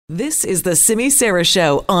This is the Simi Sara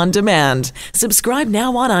Show on demand. Subscribe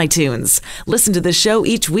now on iTunes. Listen to the show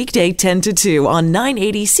each weekday 10 to 2 on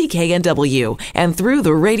 980 CKNW and through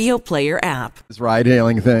the Radio Player app. This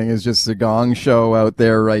ride-hailing thing is just a gong show out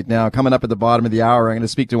there right now. Coming up at the bottom of the hour, I'm going to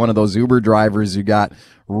speak to one of those Uber drivers who got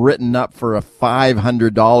written up for a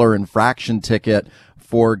 $500 infraction ticket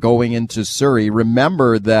for going into Surrey.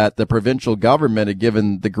 Remember that the provincial government had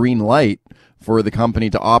given the green light for the company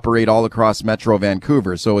to operate all across Metro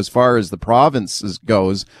Vancouver. So as far as the province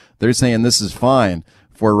goes, they're saying this is fine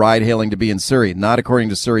for ride-hailing to be in Surrey, not according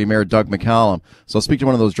to Surrey Mayor Doug McCallum. So I'll speak to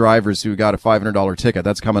one of those drivers who got a $500 ticket.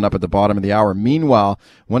 That's coming up at the bottom of the hour. Meanwhile,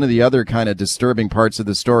 one of the other kind of disturbing parts of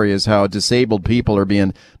the story is how disabled people are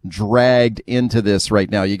being dragged into this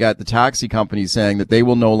right now. You got the taxi companies saying that they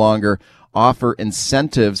will no longer offer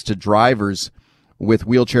incentives to drivers with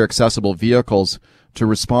wheelchair-accessible vehicles to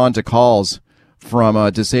respond to calls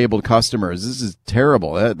from disabled customers. This is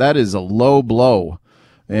terrible. That is a low blow.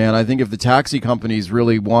 And I think if the taxi companies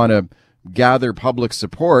really want to gather public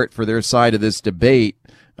support for their side of this debate,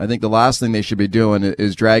 I think the last thing they should be doing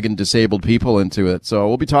is dragging disabled people into it. So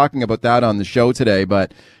we'll be talking about that on the show today.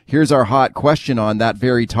 But here's our hot question on that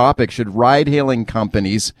very topic. Should ride-hailing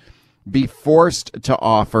companies be forced to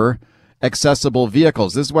offer accessible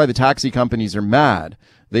vehicles? This is why the taxi companies are mad.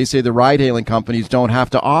 They say the ride-hailing companies don't have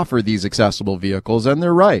to offer these accessible vehicles, and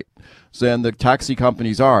they're right. So, and the taxi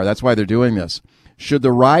companies are. That's why they're doing this. Should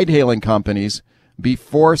the ride-hailing companies be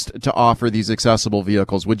forced to offer these accessible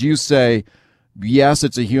vehicles? Would you say, yes,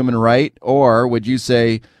 it's a human right, or would you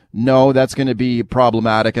say, no, that's going to be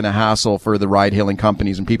problematic and a hassle for the ride-hailing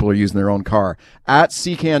companies and people are using their own car? At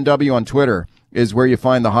CKNW on Twitter is where you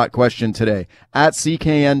find the hot question today. At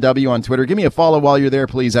CKNW on Twitter. Give me a follow while you're there,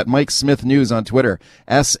 please, at Mike Smith News on Twitter.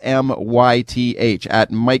 SMYTH,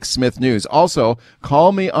 at Mike Smith News. Also,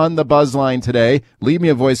 call me on the buzz line today. Leave me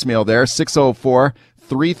a voicemail there,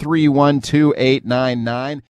 604-331-2899.